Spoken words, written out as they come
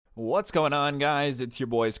What's going on, guys? It's your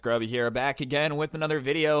boy Scrubby here, back again with another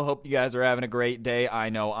video. Hope you guys are having a great day. I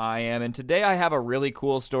know I am. And today I have a really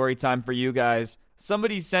cool story time for you guys.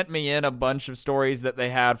 Somebody sent me in a bunch of stories that they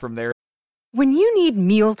had from their When you need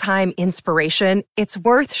mealtime inspiration, it's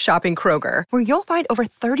worth shopping Kroger, where you'll find over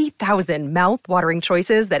 30,000 mouth-watering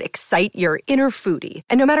choices that excite your inner foodie.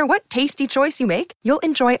 And no matter what tasty choice you make, you'll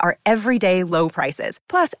enjoy our everyday low prices,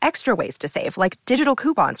 plus extra ways to save, like digital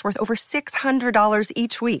coupons worth over $600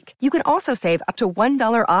 each week. You can also save up to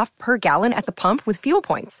 $1 off per gallon at the pump with fuel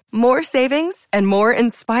points. More savings and more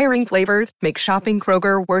inspiring flavors make shopping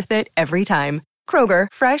Kroger worth it every time. Kroger,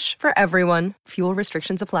 fresh for everyone. Fuel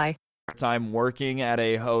restrictions apply. time working at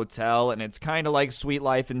a hotel, and it's kind of like Sweet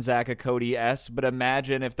Life and Cody-esque, but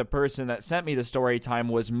imagine if the person that sent me the story time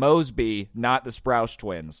was Mosby, not the Sprouse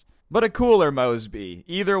twins. But a cooler Mosby.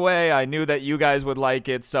 Either way, I knew that you guys would like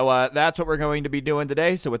it, so that's what we're going to be doing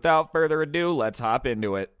today. So without further ado, let's hop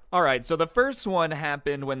into it. Alright, so the first one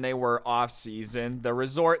happened when they were off-season. The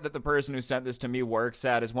resort that the person who sent this to me works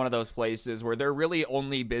at is one of those places where they're really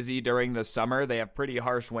only busy during the summer. They have pretty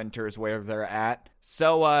harsh winters where they're at.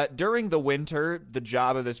 So, during the winter, the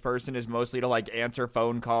job of this person is mostly to, answer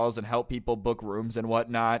phone calls and help people book rooms and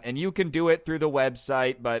whatnot. And you can do it through the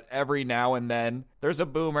website, but every now and then, there's a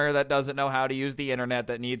boomer that doesn't know how to use the internet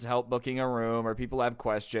that needs help booking a room, or people have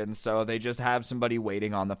questions, so they just have somebody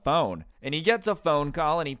waiting on the phone. And he gets a phone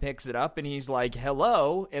call, and he picks it up, and he's like,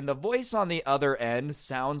 hello, and the voice on the other end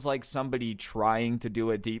sounds like somebody trying to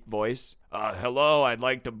do a deep voice. Hello, I'd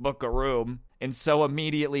like to book a room. And so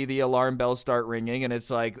immediately the alarm bells start ringing, and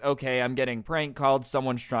it's like, okay, I'm getting prank called,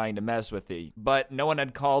 someone's trying to mess with me. But no one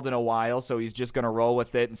had called in a while, so he's just gonna roll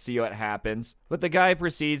with it and see what happens. But the guy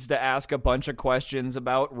proceeds to ask a bunch of questions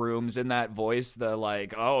about rooms in that voice,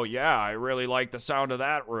 oh yeah, I really like the sound of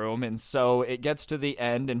that room. And so it gets to the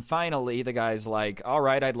end, and finally the guy's like,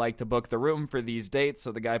 alright, I'd like to book the room for these dates.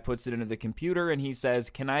 So the guy puts it into the computer, and he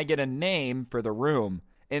says, can I get a name for the room?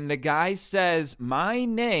 And the guy says, my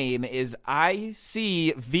name is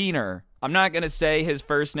I.C. Wiener. I'm not going to say his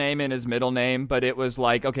first name and his middle name, but it was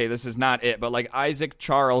okay, this is not it, but Isaac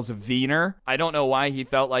Charles Wiener. I don't know why he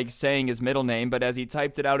felt like saying his middle name, but as he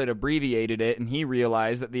typed it out, it abbreviated it, and he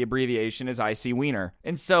realized that the abbreviation is I.C. Wiener.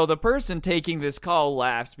 And so the person taking this call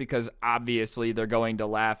laughs because obviously they're going to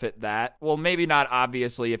laugh at that. Well, maybe not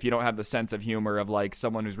obviously if you don't have the sense of humor of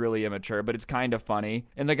someone who's really immature, but it's kind of funny.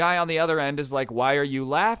 And the guy on the other end is like, why are you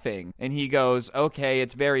laughing? And he goes, okay,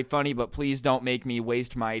 it's very funny, but please don't make me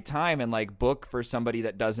waste my time and book for somebody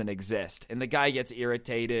that doesn't exist. And the guy gets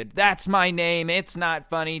irritated. That's my name. It's not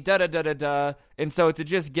funny. Da-da-da-da-da. And so to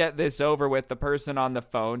just get this over with, the person on the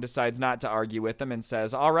phone decides not to argue with him and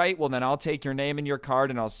says, all right, well then I'll take your name and your card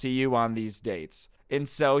and I'll see you on these dates. And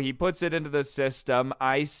so he puts it into the system,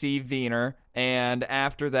 I.C. Wiener, and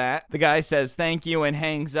after that, the guy says thank you and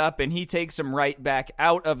hangs up, and he takes him right back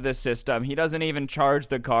out of the system. He doesn't even charge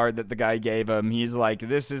the card that the guy gave him. He's like,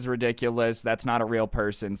 this is ridiculous. That's not a real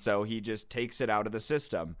person. So he just takes it out of the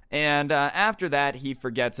system. And after that, he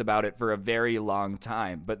forgets about it for a very long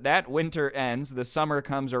time. But that winter ends. The summer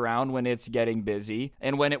comes around when it's getting busy.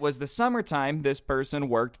 And when it was the summertime, this person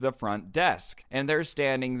worked the front desk. And they're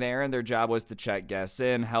standing there, and their job was to check guests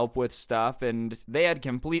in, help with stuff, and they had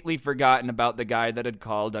completely forgotten about the guy that had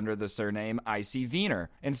called under the surname I.C.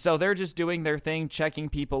 Wiener. And so they're just doing their thing, checking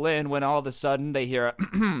people in, when all of a sudden they hear a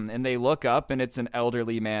and they look up, and it's an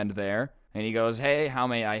elderly man there. And he goes, hey, how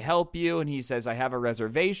may I help you? And he says, I have a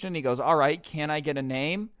reservation. He goes, all right, can I get a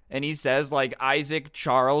name? And he says, Isaac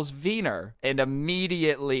Charles Wiener. And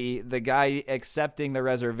immediately, the guy accepting the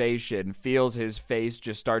reservation feels his face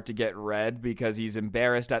just start to get red because he's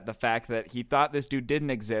embarrassed at the fact that he thought this dude didn't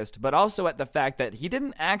exist, but also at the fact that he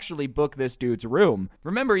didn't actually book this dude's room.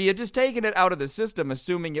 Remember, he had just taken it out of the system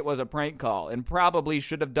assuming it was a prank call, and probably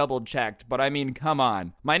should have double-checked, but I mean, come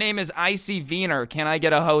on. My name is I.C. Wiener. Can I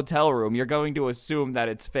get a hotel room? You're going to assume that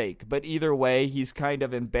it's fake. But either way, he's kind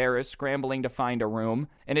of embarrassed, scrambling to find a room,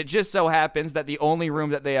 and it just so happens that the only room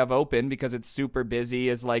that they have open, because it's super busy,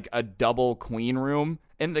 is a double queen room.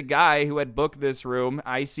 And the guy who had booked this room,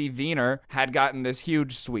 I.C. Wiener, had gotten this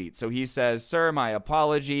huge suite. So he says, sir, my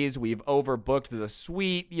apologies. We've overbooked the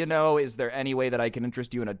suite. Is there any way that I can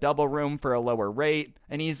interest you in a double room for a lower rate?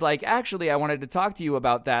 And he's like, actually, I wanted to talk to you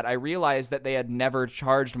about that. I realized that they had never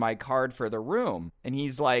charged my card for the room. And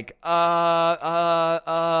he's like, and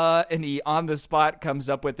he on the spot comes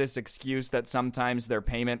up with this excuse that sometimes their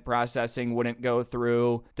payment processing wouldn't go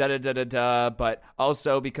through, but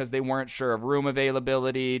also because they weren't sure of room availability.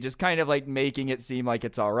 hospitality, just kind of like making it seem like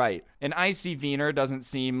it's all right. And Icy Wiener doesn't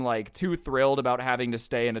seem like too thrilled about having to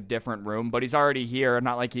stay in a different room, but he's already here,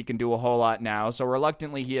 not like he can do a whole lot now, so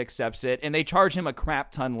reluctantly he accepts it, and they charge him a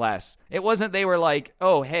crap ton less. It wasn't they were like,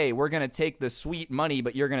 oh, hey, we're gonna take the sweet money,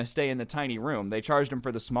 but you're gonna stay in the tiny room. They charged him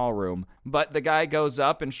for the small room. But the guy goes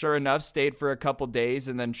up and sure enough stayed for a couple days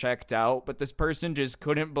and then checked out, but this person just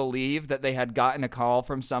couldn't believe that they had gotten a call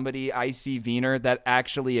from somebody, Icy Wiener, that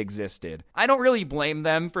actually existed. I don't really blame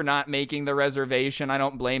them for not making the reservation. I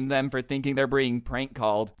don't blame them for thinking they're being prank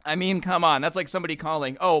called. I mean, come on, that's like somebody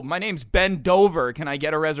calling, oh, my name's Ben Dover, can I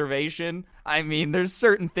get a reservation? I mean, there's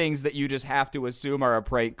certain things that you just have to assume are a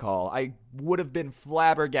prank call. I would have been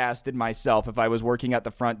flabbergasted myself if I was working at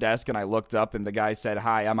the front desk and I looked up and the guy said,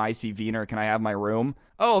 hi, I'm Icy Wiener, can I have my room?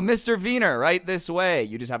 Oh, Mr. Wiener, right this way.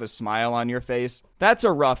 You just have a smile on your face. That's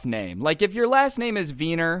a rough name. Like, if your last name is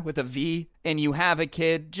Wiener with a V and you have a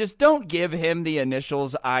kid, just don't give him the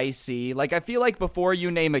initials IC. Like, I feel like before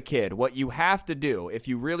you name a kid, what you have to do, if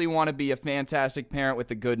you really want to be a fantastic parent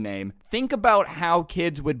with a good name, think about how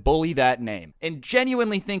kids would bully that name. And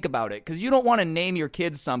genuinely think about it, because you don't want to name your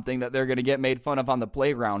kids something that they're going to get made fun of on the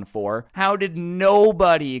playground for. How did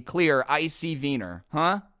nobody clear Icy Wiener?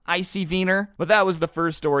 Huh? Icy Wiener? But that was the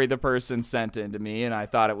first story the person sent in to me, and I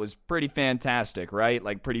thought it was pretty fantastic, right?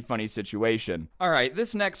 Like, pretty funny situation. Alright,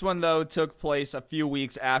 this next one, though, took place a few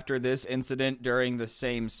weeks after this incident during the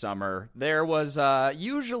same summer. There was,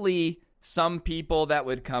 usually some people that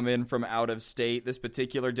would come in from out of state. This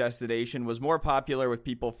particular destination was more popular with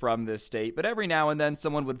people from this state, but every now and then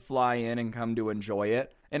someone would fly in and come to enjoy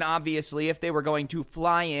it. And obviously, if they were going to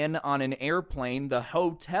fly in on an airplane, the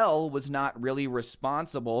hotel was not really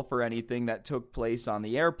responsible for anything that took place on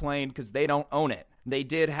the airplane because they don't own it. They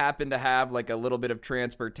did happen to have like a little bit of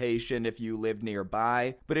transportation if you lived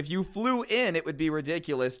nearby. But if you flew in, it would be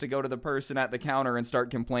ridiculous to go to the person at the counter and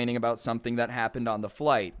start complaining about something that happened on the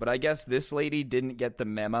flight. But I guess this lady didn't get the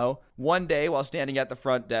memo. One day, while standing at the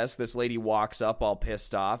front desk, this lady walks up all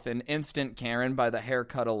pissed off, an instant Karen by the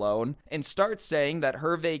haircut alone, and starts saying that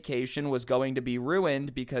her vacation was going to be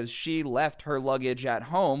ruined because she left her luggage at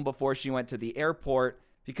home before she went to the airport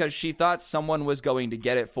because she thought someone was going to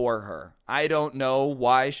get it for her. I don't know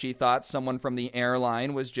why she thought someone from the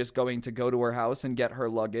airline was just going to go to her house and get her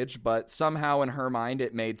luggage, but somehow in her mind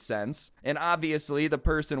it made sense. And obviously the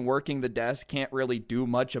person working the desk can't really do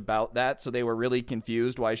much about that, so they were really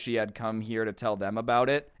confused why she had come here to tell them about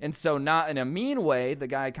it. And so, not in a mean way, the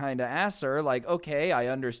guy kind of asks her, like, okay, I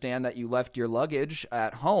understand that you left your luggage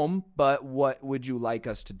at home, but what would you like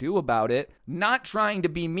us to do about it? Not trying to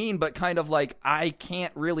be mean, but kind of like, I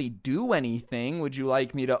can't really do anything. Would you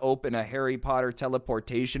like me to open a Harry Potter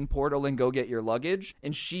teleportation portal and go get your luggage?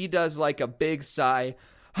 And she does like a big sigh.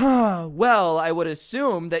 Well, I would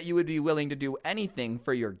assume that you would be willing to do anything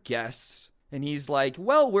for your guests. And he's like,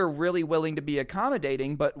 well, we're really willing to be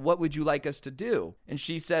accommodating, but what would you like us to do? And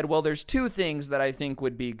she said, well, there's two things that I think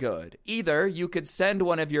would be good. Either you could send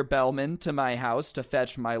one of your bellmen to my house to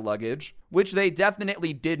fetch my luggage, which they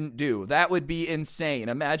definitely didn't do. That would be insane.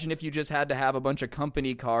 Imagine if you just had to have a bunch of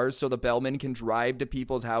company cars so the bellman can drive to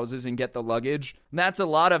people's houses and get the luggage. That's a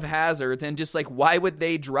lot of hazards, and just like, why would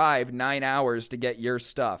they drive 9 hours to get your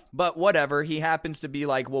stuff? But whatever, he happens to be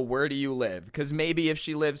like, well, where do you live? Because maybe if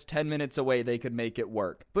she lives 10 minutes away, they could make it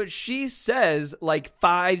work. But she says like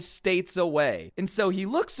 5 states away. And so he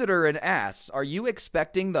looks at her and asks, are you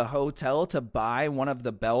expecting the hotel to buy one of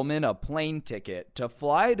the bellmen a plane ticket to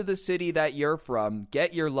fly to the city that you're from,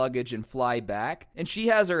 get your luggage, and fly back? And she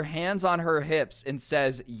has her hands on her hips and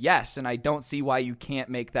says, yes, and I don't see why you can't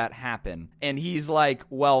make that happen. And he's like,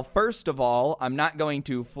 well, first of all, I'm not going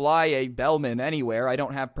to fly a bellman anywhere. I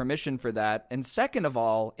don't have permission for that. And second of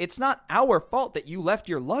all, it's not our fault that you left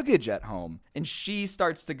your luggage at home. And she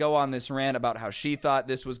starts to go on this rant about how she thought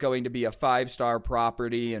this was going to be a 5-star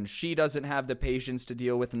property and she doesn't have the patience to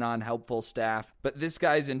deal with non-helpful staff. But this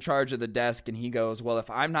guy's in charge of the desk and he goes, well, if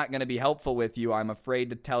I'm not going to be helpful with you, I'm afraid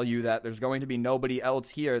to tell you that there's going to be nobody else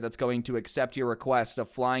here that's going to accept your request of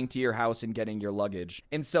flying to your house and getting your luggage.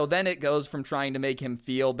 And so then it goes from trying to make him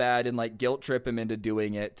feel bad and like guilt trip him into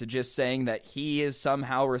doing it to just saying that he is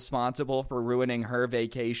somehow responsible for ruining her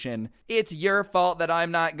vacation. It's your fault that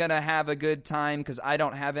I'm not going to have a good time because I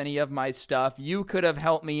don't have any of my stuff. You could have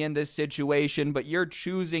helped me in this situation, but you're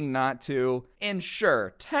choosing not to. And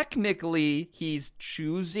sure, technically he's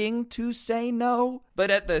choosing to say no,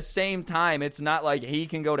 but at the same time, it's not like he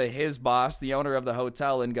can go to his boss, the owner of the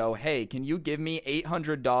hotel, and go, hey, can you give me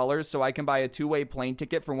 $800 so I can buy a 2-way plane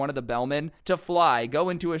ticket for one of the bellmen to fly, go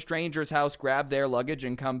into a stranger's house, grab their luggage,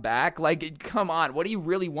 and come back? Like, come on, what do you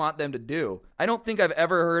really want them to do? I don't think I've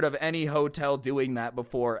ever heard of any hotel doing that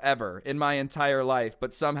before, ever, in my entire life,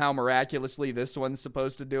 but somehow miraculously this one's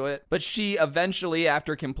supposed to do it. But she eventually,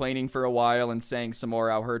 after complaining for a while and saying some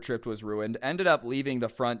more how her trip was ruined, ended up leaving the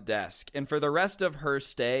front desk. And for the rest of her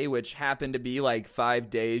stay, which happened to be like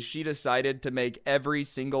 5 days, she decided to make every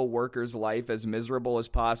single worker's life as miserable as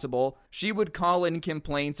possible. She would call in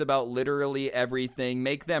complaints about literally everything,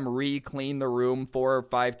 make them re-clean the room 4 or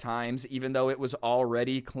 5 times, even though it was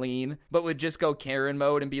already clean, but would just go Karen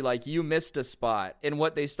mode and be like, you missed a spot. And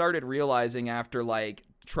what they started realizing after like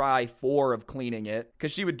try 4 of cleaning it,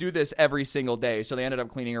 because she would do this every single day, so they ended up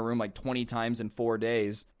cleaning her room like 20 times in 4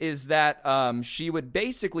 days, is that she would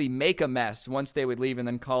basically make a mess once they would leave and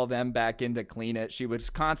then call them back in to clean it. She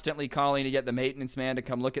was constantly calling to get the maintenance man to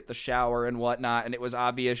come look at the shower and whatnot, and it was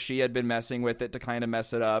obvious she had been messing with it to kind of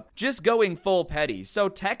mess it up. Just going full petty. So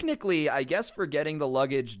technically, I guess forgetting the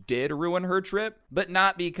luggage did ruin her trip, but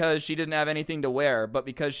not because she didn't have anything to wear, but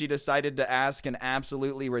because she decided to ask an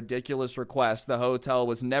absolutely ridiculous request the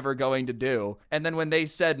hotel was never going to do. And then when they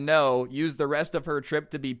said no, use the rest of her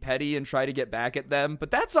trip to be petty and try to get back at them.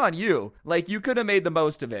 But that's on you. Like, you could have made the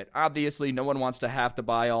most of it. Obviously, no one wants to have to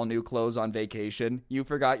buy all new clothes on vacation. You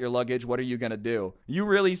forgot your luggage. What are you going to do? You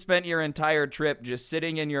really spent your entire trip just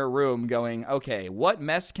sitting in your room going, okay, what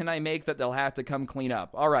mess can I make that they'll have to come clean up?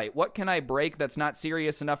 All right, what can I break that's not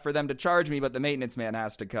serious enough for them to charge me, but the maintenance man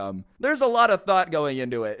has to come? There's a lot of thought going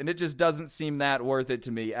into it, and it just doesn't seem that worth it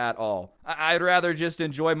to me at all. I'd rather just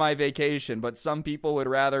enjoy my vacation, but some people would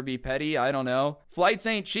rather be petty. I don't know. Flights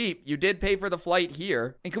ain't cheap. You did pay for the flight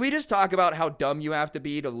here. And can we just talk about how dumb you have to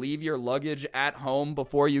be to leave your luggage at home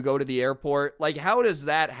before you go to the airport? Like, how does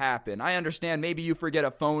that happen? I understand maybe you forget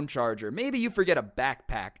a phone charger. Maybe you forget a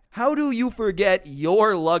backpack. How do you forget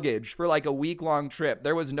your luggage for like a week-long trip?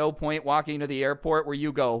 There was no point walking to the airport where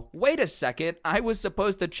you go, wait a second, I was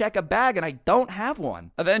supposed to check a bag and I don't have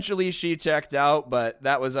one. Eventually she checked out, but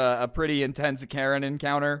that was a pretty intense Karen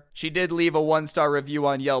encounter. She did leave a 1-star review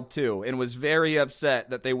on Yelp too, and was very upset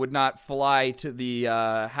that they would not fly to the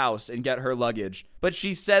house and get her luggage. But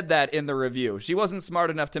she said that in the review. She wasn't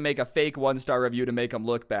smart enough to make a fake 1-star review to make them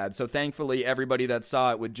look bad, so thankfully everybody that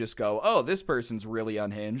saw it would just go, oh, this person's really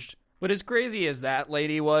unhinged. But as crazy as that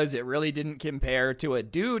lady was, it really didn't compare to a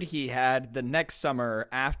dude he had the next summer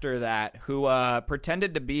after that who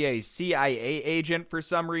pretended to be a CIA agent for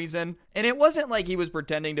some reason. And it wasn't like he was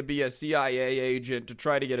pretending to be a CIA agent to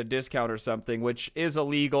try to get a discount or something, which is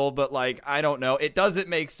illegal, but like, I don't know. It doesn't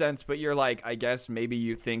make sense, but you're like, I guess maybe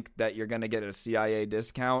you think that you're going to get a CIA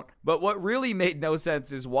discount. But what really made no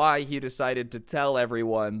sense is why he decided to tell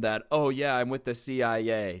everyone that, oh yeah, I'm with the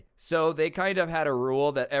CIA. So they kind of had a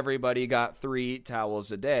rule that everybody got 3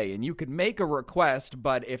 towels a day, and you could make a request,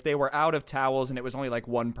 but if they were out of towels and it was only like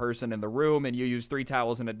one person in the room and you use 3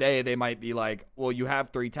 towels in a day, they might be like, well, you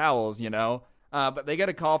have 3 towels, you know? But they get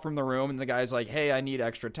a call from the room and the guy's like, hey, I need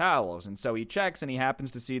extra towels. And so he checks and he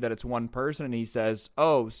happens to see that it's one person and he says,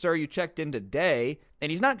 oh, sir, you checked in today.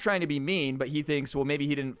 And he's not trying to be mean, but he thinks, well, maybe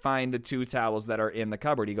he didn't find the 2 towels that are in the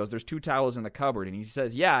cupboard. He goes, there's 2 towels in the cupboard. And he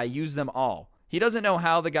says, yeah, I used them all. He doesn't know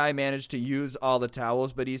how the guy managed to use all the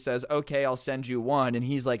towels, but he says, okay, I'll send you one. And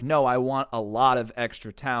he's like, no, I want a lot of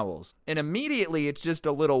extra towels. And immediately it's just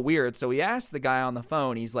a little weird. So he asks the guy on the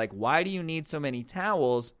phone, he's like, why do you need so many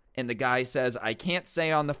towels? And the guy says, I can't say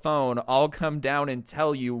on the phone, I'll come down and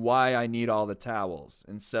tell you why I need all the towels.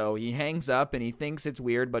 And so he hangs up and he thinks it's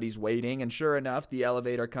weird, but he's waiting. And sure enough, the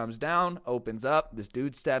elevator comes down, opens up, this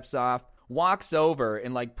dude steps off, walks over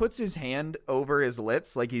and like puts his hand over his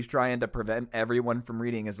lips like he's trying to prevent everyone from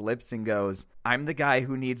reading his lips and goes, I'm the guy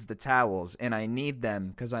who needs the towels and I need them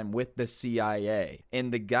because I'm with the CIA.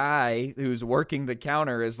 And the guy who's working the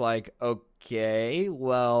counter is like, okay,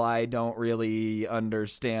 well, I don't really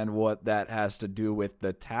understand what that has to do with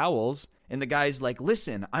the towels. And the guy's like,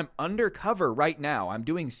 listen, I'm undercover right now. I'm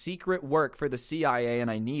doing secret work for the CIA and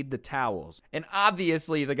I need the towels. And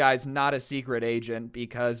obviously the guy's not a secret agent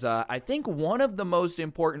because I think one of the most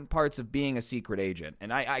important parts of being a secret agent,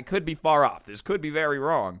 and I could be far off, this could be very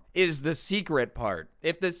wrong, is the secret part.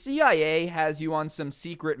 If the CIA has you on some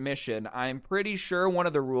secret mission, I'm pretty sure one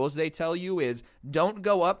of the rules they tell you is don't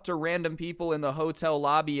go up to random people in the hotel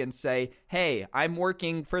lobby and say, hey, I'm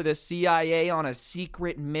working for the CIA on a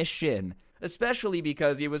secret mission. Especially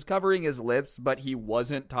because he was covering his lips, but he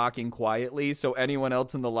wasn't talking quietly, so anyone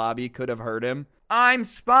else in the lobby could have heard him. I'm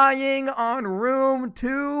spying on room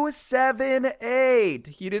 278.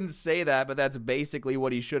 He didn't say that, but that's basically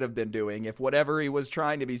what he should have been doing. If whatever he was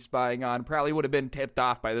trying to be spying on probably would have been tipped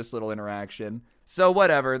off by this little interaction. So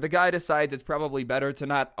whatever, the guy decides it's probably better to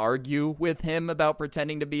not argue with him about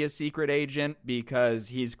pretending to be a secret agent because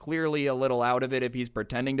he's clearly a little out of it if he's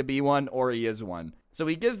pretending to be one or he is one. So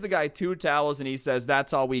he gives the guy 2 towels and he says,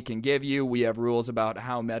 that's all we can give you. We have rules about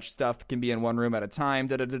how much stuff can be in one room at a time.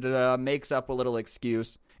 Makes up a little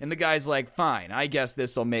excuse. And the guy's like, fine, I guess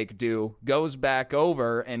this'll make do. Goes back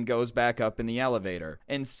over and goes back up in the elevator.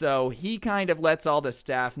 And so he kind of lets all the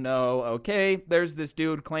staff know, okay, there's this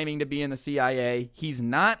dude claiming to be in the CIA. He's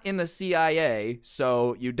not in the CIA,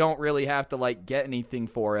 so you don't really have to, get anything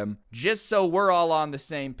for him. Just so we're all on the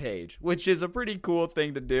same page, which is a pretty cool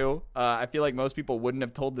thing to do. I feel like most people wouldn't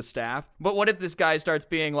have told the staff. But what if this guy starts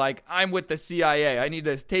being like, I'm with the CIA. I need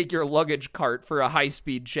to take your luggage cart for a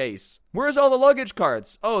high-speed chase. Where's all the luggage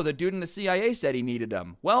carts? Oh, the dude in the CIA said he needed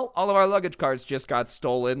them. Well, all of our luggage carts just got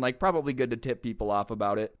stolen. Probably good to tip people off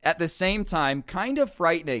about it. At the same time, kind of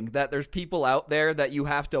frightening that there's people out there that you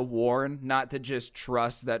have to warn not to just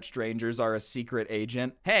trust that strangers are a secret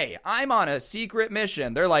agent. Hey, I'm on a secret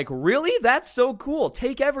mission. They're like, really? That's so cool.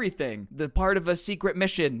 Take everything. The part of a secret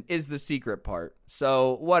mission is the secret part.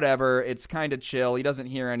 So, whatever, it's kind of chill. He doesn't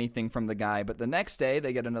hear anything from the guy, but the next day,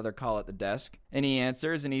 they get another call at the desk, and he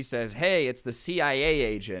answers, and he says, hey, it's the CIA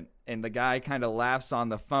agent. And the guy kind of laughs on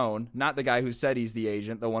the phone, not the guy who said he's the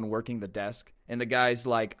agent, the one working the desk. And the guy's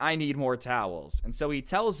like, I need more towels. And so he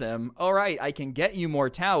tells him, all right, I can get you more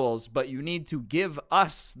towels, but you need to give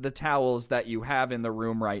us the towels that you have in the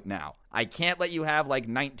room right now. I can't let you have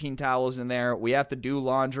 19 towels in there. We have to do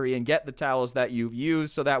laundry and get the towels that you've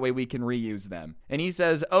used so that way we can reuse them. And he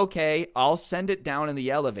says, okay, I'll send it down in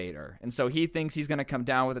the elevator. And so he thinks he's going to come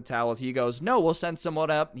down with the towels. He goes, no, we'll send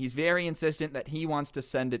someone up. He's very insistent that he wants to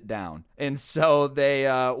send it down. And so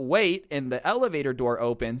they wait and the elevator door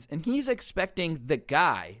opens and he's expecting the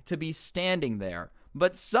guy to be standing there.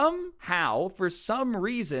 But somehow, for some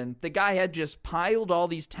reason, the guy had just piled all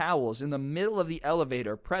these towels in the middle of the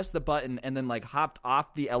elevator, pressed the button, and then hopped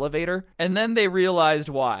off the elevator. And then they realized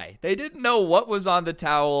why. They didn't know what was on the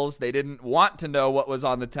towels. They didn't want to know what was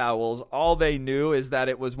on the towels. All they knew is that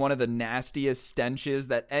it was one of the nastiest stenches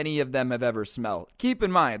that any of them have ever smelled. Keep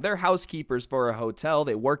in mind, they're housekeepers for a hotel.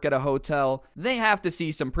 They work at a hotel. They have to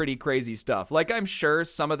see some pretty crazy stuff. I'm sure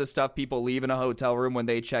some of the stuff people leave in a hotel room when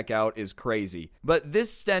they check out is crazy. But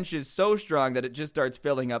this stench is so strong that it just starts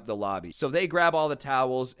filling up the lobby. So they grab all the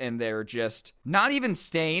towels and they're just not even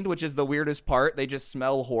stained, which is the weirdest part. They just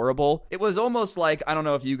smell horrible. It was almost like, I don't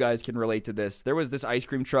know if you guys can relate to this. There was this ice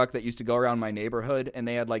cream truck that used to go around my neighborhood and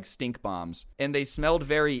they had stink bombs and they smelled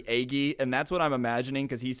very eggy. And that's what I'm imagining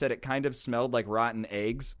because he said it kind of smelled like rotten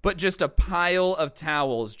eggs, but just a pile of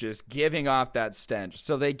towels just giving off that stench.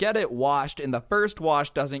 So they get it washed and the first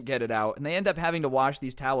wash doesn't get it out. And they end up having to wash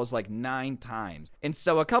these towels 9 times. And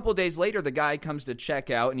so a couple days later, the guy comes to check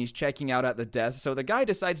out and he's checking out at the desk. So the guy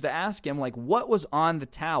decides to ask him, what was on the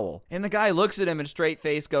towel? And the guy looks at him and straight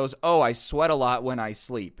face goes, oh, I sweat a lot when I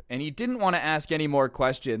sleep. And he didn't want to ask any more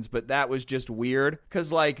questions, but that was just weird.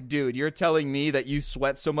 Because dude, you're telling me that you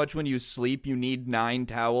sweat so much when you sleep, you need 9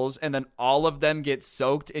 towels and then all of them get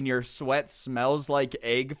soaked and your sweat smells like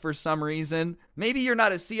egg for some reason? Maybe you're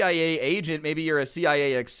not a CIA agent. Maybe you're a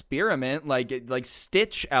CIA experiment, like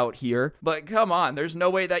Stitch out here. But come on, there's no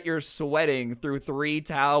way that you're sweating through 3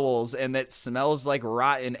 towels and that smells like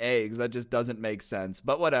rotten eggs. That just doesn't make sense.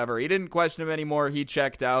 But whatever. He didn't question him anymore. He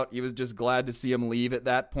checked out. He was just glad to see him leave at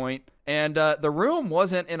that point. And the room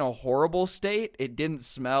wasn't in a horrible state. It didn't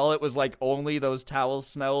smell. It was only those towels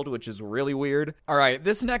smelled, which is really weird. All right,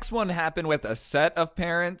 this next one happened with a set of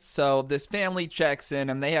parents. So this family checks in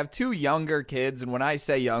and they have 2 younger kids. And when I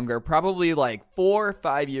say younger, probably 4 or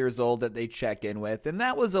 5 years old that they check in with. And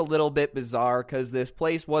that was a little bit bizarre because this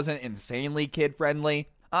place wasn't insanely kid-friendly.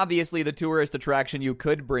 Obviously, the tourist attraction, you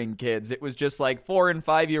could bring kids. It was just 4 and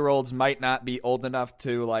 5-year-olds might not be old enough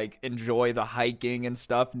to enjoy the hiking and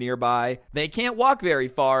stuff nearby. They can't walk very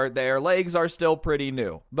far. Their legs are still pretty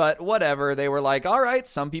new. But whatever, they were all right,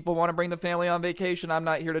 some people want to bring the family on vacation. I'm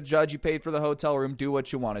not here to judge. You paid for the hotel room. Do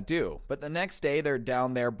what you want to do. But the next day, they're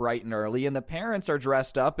down there bright and early, and the parents are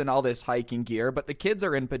dressed up in all this hiking gear, but the kids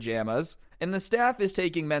are in pajamas. And the staff is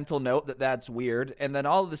taking mental note that that's weird. And then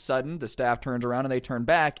all of a sudden, the staff turns around and they turn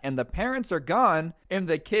back. And the parents are gone. And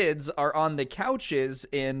the kids are on the couches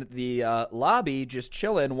in the lobby just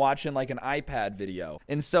chilling, watching an iPad video.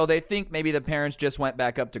 And so they think maybe the parents just went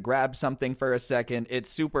back up to grab something for a second. It's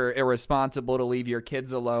super irresponsible to leave your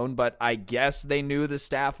kids alone. But I guess they knew the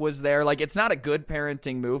staff was there. It's not a good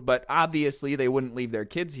parenting move. But obviously, they wouldn't leave their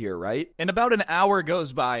kids here, right? And about an hour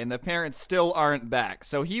goes by and the parents still aren't back.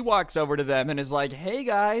 So he walks over to them and is like, hey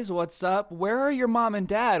guys, what's up? Where are your mom and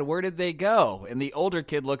dad? Where did they go? And the older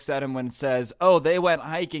kid looks at him and says, oh, they went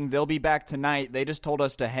hiking. They'll be back tonight. They just told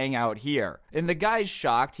us to hang out here. And the guy's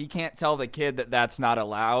shocked. He can't tell the kid that that's not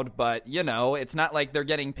allowed, but it's not like they're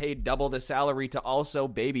getting paid double the salary to also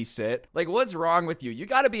babysit. Like, what's wrong with you? You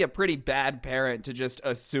gotta be a pretty bad parent to just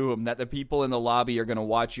assume that the people in the lobby are gonna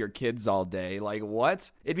watch your kids all day. Like,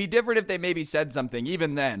 what? It'd be different if they maybe said something.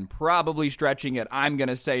 Even then, probably stretching it, I'm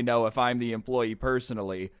gonna say no if I'm the employee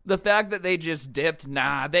personally. The fact that they just dipped,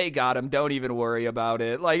 nah, they got him, don't even worry about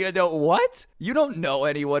it. Like, what? You don't know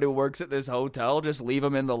anyone who works at this hotel, just leave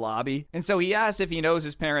him in the lobby. And so he asks if he knows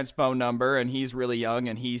his parents' phone number, and he's really young,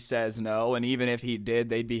 and he says no, and even if he did,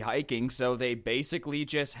 they'd be hiking, so they basically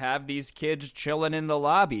just have these kids chilling in the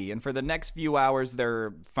lobby, and for the next few hours,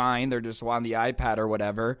 they're fine, they're just on the iPad or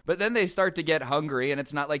whatever, but then they start to get hungry, and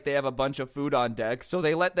it's not like they have a bunch of food on deck, so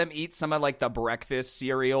they let them eat some of like the breakfast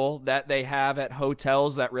cereal that they have at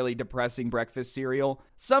hotels, that really depressing breakfast cereal.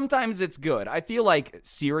 Sometimes it's good. I feel like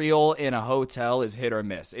cereal in a hotel is hit or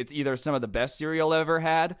miss. It's either some of the best cereal I've ever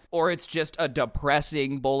had, or it's just a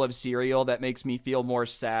depressing bowl of cereal that makes me feel more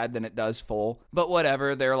sad than it does full. But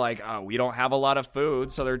whatever, they're like, oh, we don't have a lot of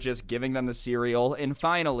food, so they're just giving them the cereal. And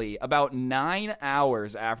finally, about 9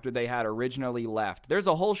 hours after they had originally left, there's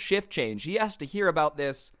a whole shift change. He has to hear about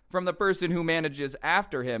this from the person who manages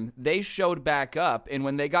after him. They showed back up, and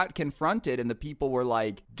when they got confronted and the people were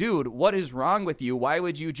like, dude, what is wrong with you? Why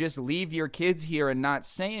would you just leave your kids here and not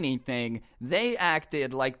say anything? They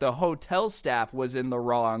acted like the hotel staff was in the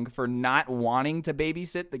wrong for not wanting to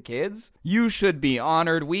babysit the kids. You should be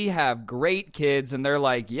honored. We have great kids. And they're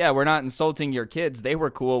like, yeah, we're not insulting your kids. They were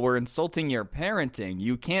cool. We're insulting your parenting.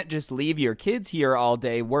 You can't just leave your kids here all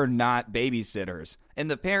day. We're not babysitters. And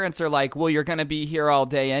the parents are like, well, you're going to be here all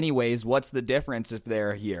day anyways. What's the difference if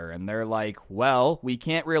they're here? And they're like, well, we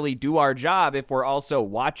can't really do our job if we're also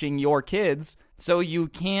watching your kids. So you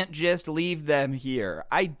can't just leave them here.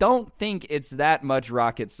 I don't think it's that much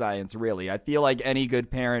rocket science, really. I feel like any good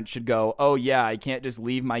parent should go, oh yeah, I can't just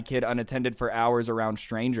leave my kid unattended for hours around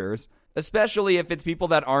strangers. Especially if it's people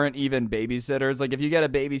that aren't even babysitters. Like, if you get a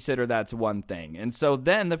babysitter, that's one thing. And so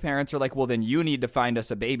then the parents are like, well, then you need to find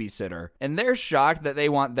us a babysitter. And they're shocked that they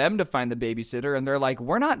want them to find the babysitter. And they're like,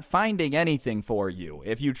 we're not finding anything for you.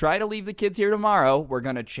 If you try to leave the kids here tomorrow, we're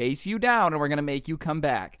going to chase you down and we're going to make you come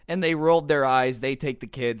back. And they rolled their eyes. They take the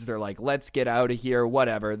kids. They're like, let's get out of here,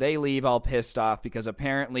 whatever. They leave all pissed off because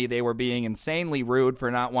apparently they were being insanely rude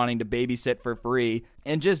for not wanting to babysit for free.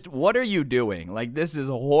 And just, what are you doing? Like, this is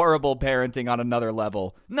horrible parenting on another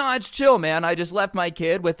level. No, it's chill, man. I just left my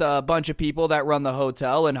kid with a bunch of people that run the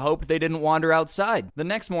hotel and hoped they didn't wander outside. The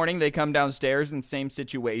next morning, they come downstairs in same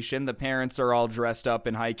situation. The parents are all dressed up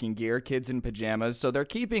in hiking gear, kids in pajamas, so they're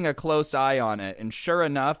keeping a close eye on it. And sure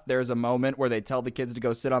enough, there's a moment where they tell the kids to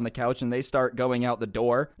go sit on the couch and they start going out the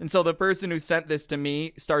door. And so the person who sent this to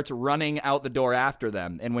me starts running out the door after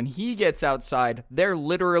them. And when he gets outside, they're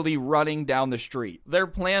literally running down the street. Their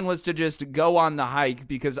plan was to just go on the hike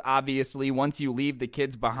because obviously once you leave the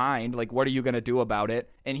kids behind, like, what are you going to do about it?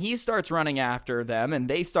 And he starts running after them and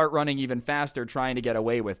they start running even faster trying to get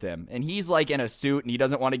away with him. And he's like in a suit and he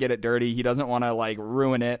doesn't want to get it dirty. He doesn't want to like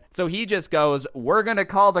ruin it. So he just goes, we're going to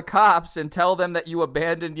call the cops and tell them that you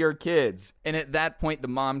abandoned your kids. And at that point, the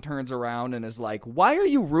mom turns around and is like, why are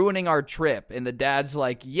you ruining our trip? And the dad's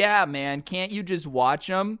like, yeah, man, can't you just watch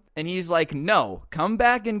them? And he's like, no, come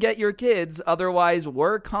back and get your kids. Otherwise,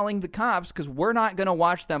 we're calling the cops because we're not going to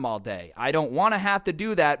watch them all day. I don't want to have to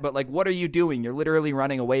do that, but like, what are you doing? You're literally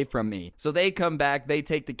running away from me. So they come back, they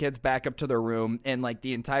take the kids back up to their room, and like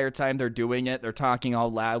the entire time they're doing it, they're talking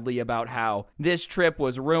all loudly about how this trip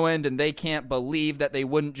was ruined and they can't believe that they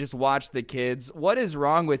wouldn't just watch the kids. What is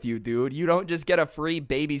wrong with you, dude? You don't just get a free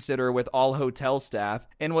babysitter with all hotel staff.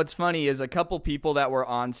 And what's funny is a couple people that were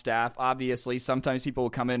on staff, obviously, sometimes people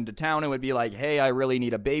would come into town and would be like, hey, I really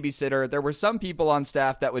need a babysitter. There were some people on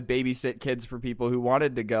staff that would babysit kids for people who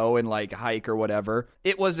wanted to go and like hike or whatever.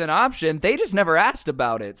 It was an option. They just never asked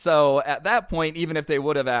about it. So at that point, even if they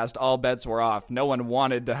would have asked, all bets were off. No one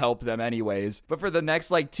wanted to help them anyways. But for the next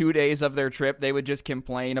like 2 days of their trip, they would just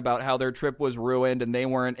complain about how their trip was ruined and they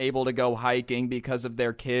weren't able to go hiking because of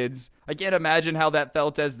their kids. I can't imagine how that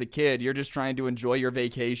felt as the kid. You're just trying to enjoy your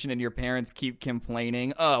vacation and your parents keep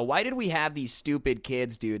complaining. Oh, why did we have these stupid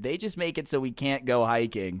kids, dude? They just make it so we can't go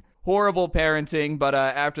hiking. Horrible parenting, but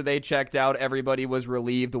after they checked out, everybody was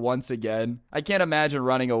relieved once again. I can't imagine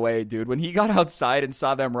running away, dude. When he got outside and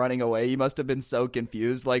saw them running away, he must have been so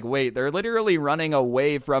confused. Like, wait, they're literally running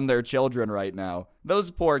away from their children right now.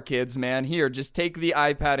 Those poor kids, man. Here, just take the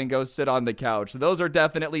iPad and go sit on the couch. Those are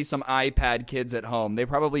definitely some iPad kids at home. They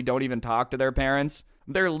probably don't even talk to their parents.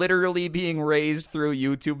 They're literally being raised through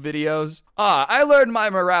YouTube videos. I learned my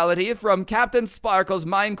morality from Captain Sparkle's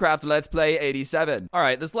Minecraft Let's Play 87.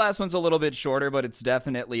 Alright, this last one's a little bit shorter, but it's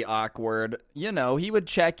definitely awkward. You know, he would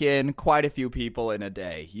check in quite a few people in a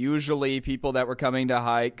day. Usually people that were coming to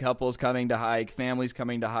hike, couples coming to hike, families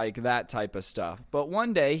coming to hike, that type of stuff. But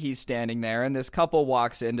one day he's standing there and this couple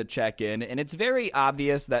walks in to check in, and it's very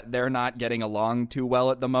obvious that they're not getting along too well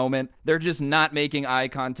at the moment. They're just not making eye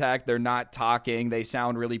contact. They're not talking. They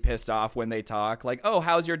sound really pissed off when they talk. Like, oh,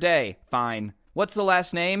 how's your day? Fine. What's the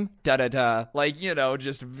last name? Da-da-da. Like, you know,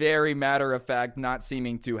 just very matter of fact, not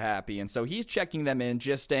seeming too happy. And so he's checking them in,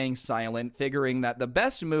 just staying silent, figuring that the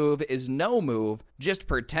best move is no move. Just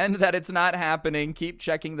pretend that it's not happening, keep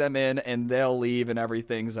checking them in, and they'll leave and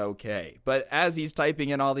everything's okay. But as he's typing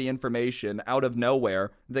in all the information, out of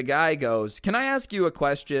nowhere, the guy goes, "Can I ask you a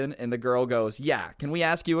question?" And the girl goes, "Yeah, can we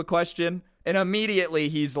ask you a question?" And immediately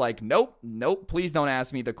he's like, nope, please don't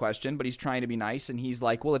ask me the question. But he's trying to be nice. And he's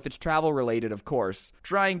like, well, if it's travel related, of course.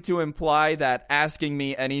 Trying to imply that asking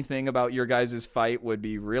me anything about your guys' fight would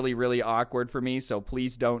be really, really awkward for me. So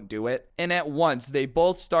please don't do it. And at once, they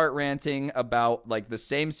both start ranting about like the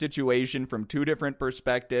same situation from two different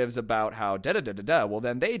perspectives about how da-da-da-da-da. Well,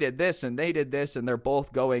 then they did this and they did this. And they're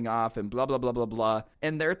both going off and blah, blah, blah, blah, blah.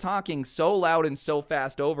 And they're talking so loud and so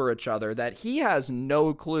fast over each other that he has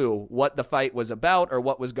no clue what the fight was about or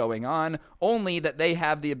what was going on, only that they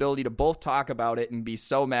have the ability to both talk about it and be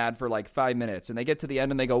so mad for like 5 minutes. And they get to the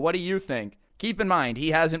end and they go, "What do you think?" Keep in mind,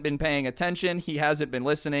 he hasn't been paying attention, he hasn't been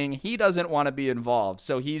listening, he doesn't want to be involved.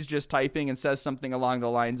 So he's just typing and says something along the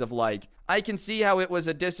lines of like, "I can see how it was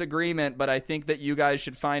a disagreement, but I think that you guys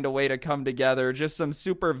should find a way to come together." Just some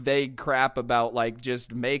super vague crap about like,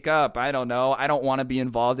 just make up. I don't know. I don't want to be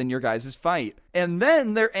involved in your guys' fight. And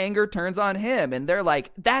then their anger turns on him and they're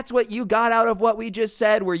like, "That's what you got out of what we just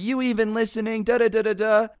said? Were you even listening?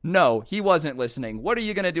 Da-da-da-da-da." No, he wasn't listening. What are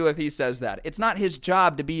you going to do if he says that? It's not his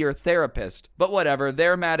job to be your therapist. But whatever,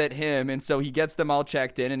 they're mad at him. And so he gets them all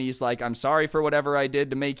checked in and he's like, "I'm sorry for whatever I did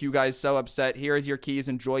to make you guys so upset. Here's your keys.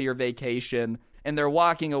 Enjoy your vacation." And they're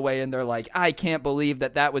walking away and they're like, "I can't believe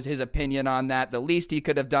that that was his opinion on that. The least he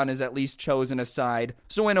could have done is at least chosen a side."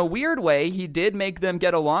 So in a weird way, he did make them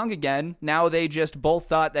get along again. Now they just both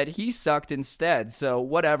thought that he sucked instead. So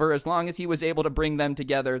whatever, as long as he was able to bring them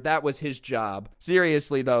together, that was his job.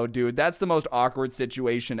 Seriously though, dude, that's the most awkward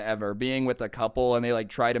situation ever. Being with a couple and they like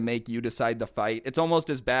try to make you decide the fight. It's almost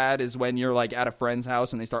as bad as when you're like at a friend's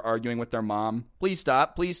house and they start arguing with their mom. "Please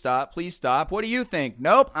stop, please stop, please stop. What do you think?"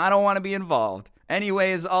 "Nope, I don't want to be involved."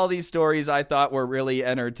 Anyways, all these stories I thought were really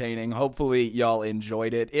entertaining. Hopefully y'all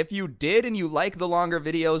enjoyed it. If you did and you like the longer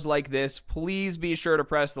videos like this, please be sure to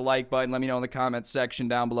press the like button. Let me know in the comments section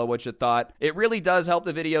down below what you thought. It really does help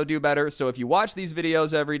the video do better. So if you watch these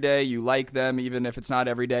videos every day, you like them, even if it's not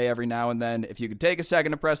every day, every now and then, if you could take a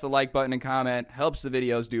second to press the like button and comment, helps the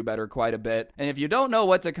videos do better quite a bit. And if you don't know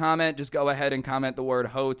what to comment, just go ahead and comment the word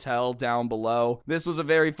hotel down below. This was a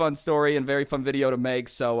very fun story and very fun video to make.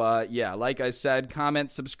 So yeah, like I said, comment,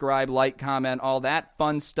 subscribe, like, comment, all that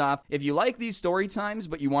fun stuff. If you like these story times,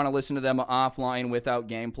 but you want to listen to them offline without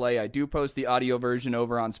gameplay, I do post the audio version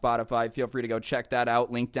over on Spotify. Feel free to go check that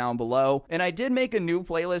out, link down below. And I did make a new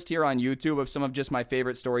playlist here on YouTube of some of just my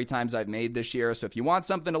favorite story times I've made this year. So if you want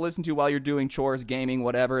something to listen to while you're doing chores, gaming,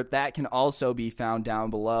 whatever, that can also be found down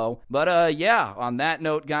below. But yeah, on that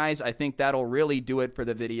note, guys, I think that'll really do it for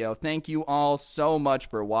the video. Thank you all so much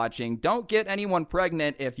for watching. Don't get anyone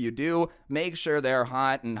pregnant. If you do, make sure they're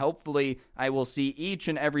hot, and hopefully I will see each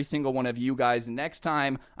and every single one of you guys next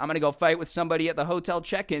time. I'm gonna go fight with somebody at the hotel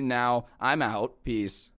check-in now. I'm out. Peace.